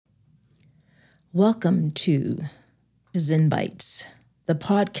Welcome to Zen Bites, the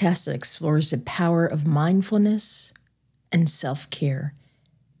podcast that explores the power of mindfulness and self-care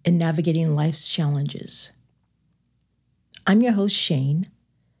in navigating life's challenges. I'm your host, Shane,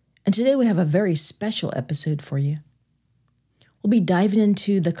 and today we have a very special episode for you. We'll be diving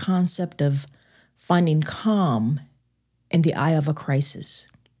into the concept of finding calm in the eye of a crisis.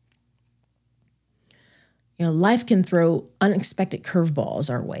 Life can throw unexpected curveballs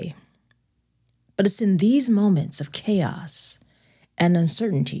our way. But it's in these moments of chaos and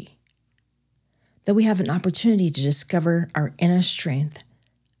uncertainty that we have an opportunity to discover our inner strength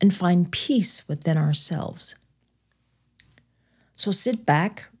and find peace within ourselves. So sit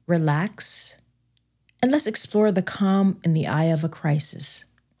back, relax, and let's explore the calm in the eye of a crisis.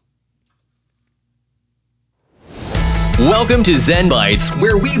 Welcome to Zen Bites,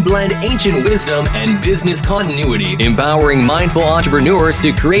 where we blend ancient wisdom and business continuity, empowering mindful entrepreneurs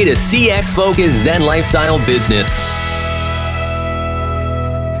to create a CX-focused Zen lifestyle business.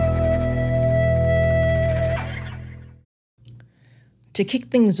 To kick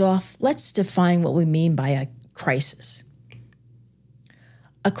things off, let's define what we mean by a crisis.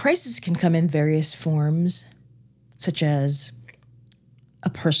 A crisis can come in various forms, such as a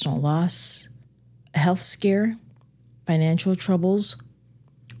personal loss, a health scare, financial troubles,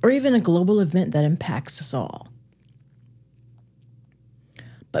 or even a global event that impacts us all.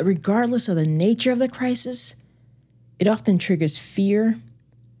 But regardless of the nature of the crisis, it often triggers fear,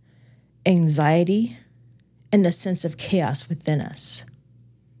 anxiety, and a sense of chaos within us.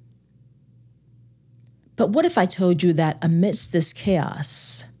 But what if I told you that amidst this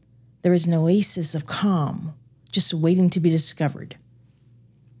chaos, there is an oasis of calm just waiting to be discovered?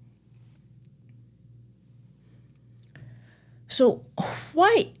 So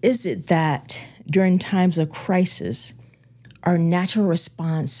why is it that during times of crisis, our natural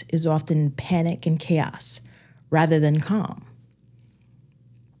response is often panic and chaos rather than calm?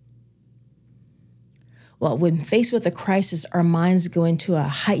 Well, when faced with a crisis, our minds go into a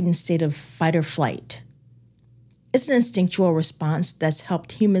heightened state of fight or flight. It's an instinctual response that's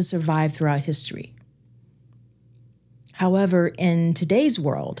helped humans survive throughout history. However, in today's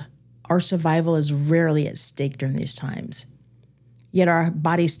world, our survival is rarely at stake during these times. Yet our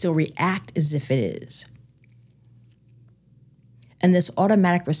bodies still react as if it is. And this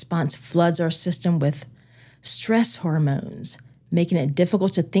automatic response floods our system with stress hormones, making it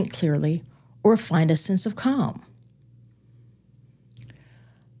difficult to think clearly or find a sense of calm.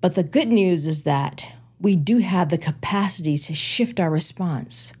 But the good news is that we do have the capacity to shift our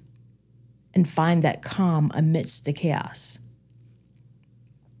response and find that calm amidst the chaos.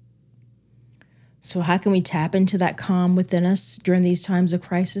 So how can we tap into that calm within us during these times of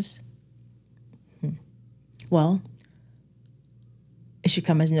crisis? Well, it should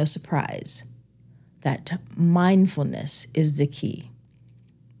come as no surprise that mindfulness is the key.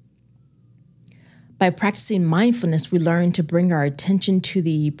 By practicing mindfulness, we learn to bring our attention to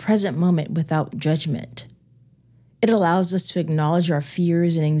the present moment without judgment. It allows us to acknowledge our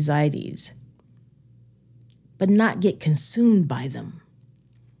fears and anxieties, but not get consumed by them.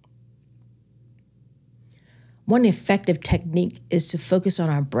 One effective technique is to focus on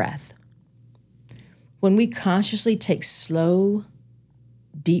our breath. When we consciously take slow,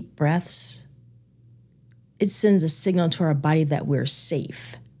 deep breaths, it sends a signal to our body that we're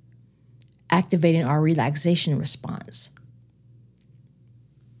safe, activating our relaxation response.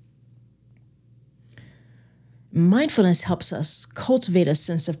 Mindfulness helps us cultivate a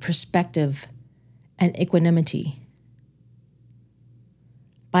sense of perspective and equanimity.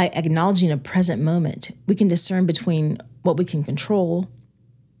 By acknowledging a present moment, we can discern between what we can control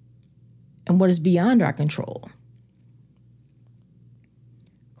and what is beyond our control.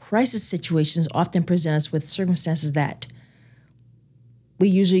 Crisis situations often present us with circumstances that we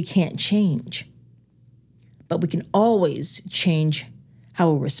usually can't change, but we can always change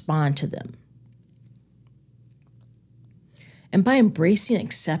how we respond to them. And by embracing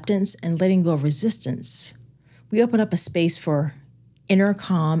acceptance and letting go of resistance, we open up a space for inner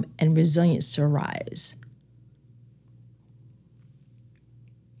calm and resilience to arise.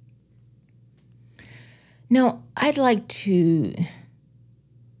 Now, I'd like to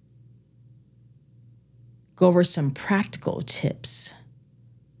go over some practical tips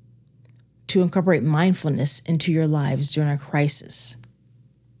to incorporate mindfulness into your lives during a crisis.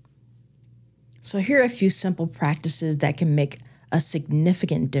 So here are a few simple practices that can make a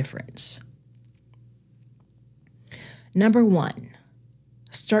significant difference. Number 1,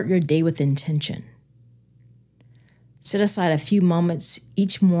 start your day with intention. Set aside a few moments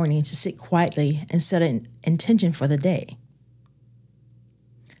each morning to sit quietly and set an intention for the day.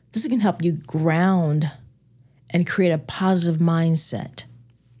 This can help you ground and create a positive mindset.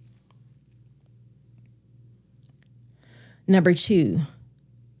 Number 2,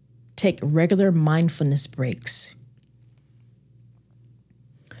 take regular mindfulness breaks.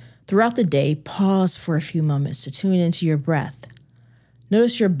 Throughout the day, pause for a few moments to tune into your breath.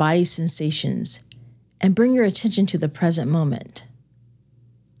 Notice your body's sensations and bring your attention to the present moment.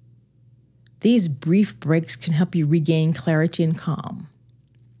 These brief breaks can help you regain clarity and calm.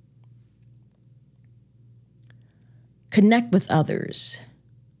 Connect with others.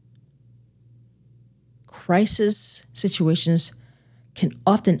 Crisis situations can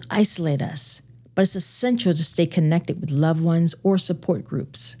often isolate us, but it's essential to stay connected with loved ones or support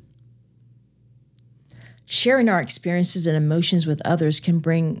groups. Sharing our experiences and emotions with others can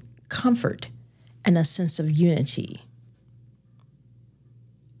bring comfort and a sense of unity.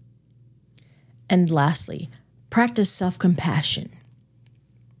 And lastly, practice self-compassion.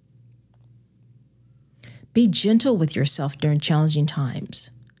 Be gentle with yourself during challenging times.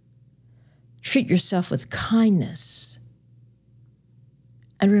 Treat yourself with kindness.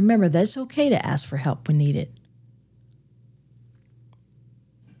 And remember that it's okay to ask for help when needed.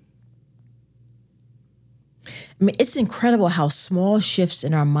 It's incredible how small shifts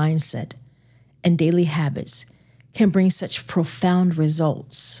in our mindset and daily habits can bring such profound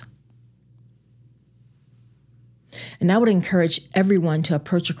results. And I would encourage everyone to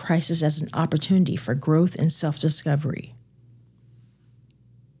approach a crisis as an opportunity for growth and self-discovery.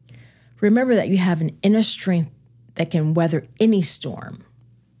 Remember that you have an inner strength that can weather any storm.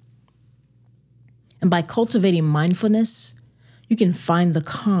 And by cultivating mindfulness, you can find the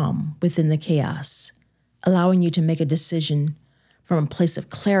calm within the chaos, allowing you to make a decision from a place of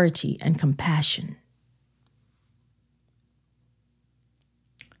clarity and compassion.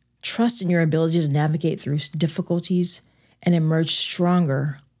 Trust in your ability to navigate through difficulties and emerge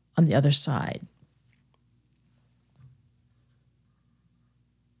stronger on the other side.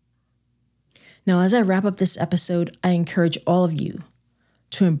 Now, as I wrap up this episode, I encourage all of you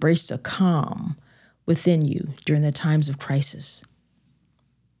to embrace the calm within you during the times of crisis.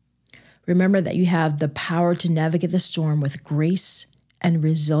 Remember that you have the power to navigate the storm with grace and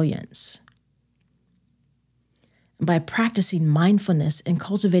resilience. And by practicing mindfulness and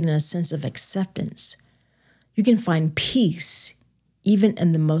cultivating a sense of acceptance, you can find peace even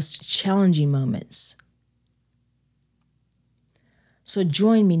in the most challenging moments. So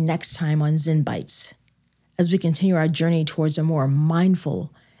join me next time on Zen Bites as we continue our journey towards a more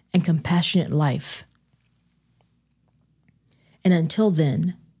mindful and compassionate life. And until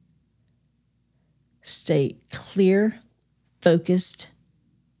then, stay clear, focused,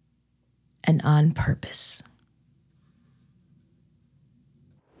 and on purpose.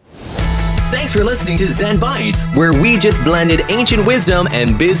 Thanks for listening to Zen Bites, where we just blended ancient wisdom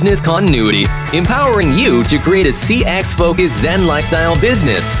and business continuity, empowering you to create a CX-focused Zen lifestyle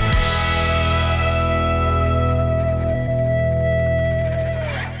business.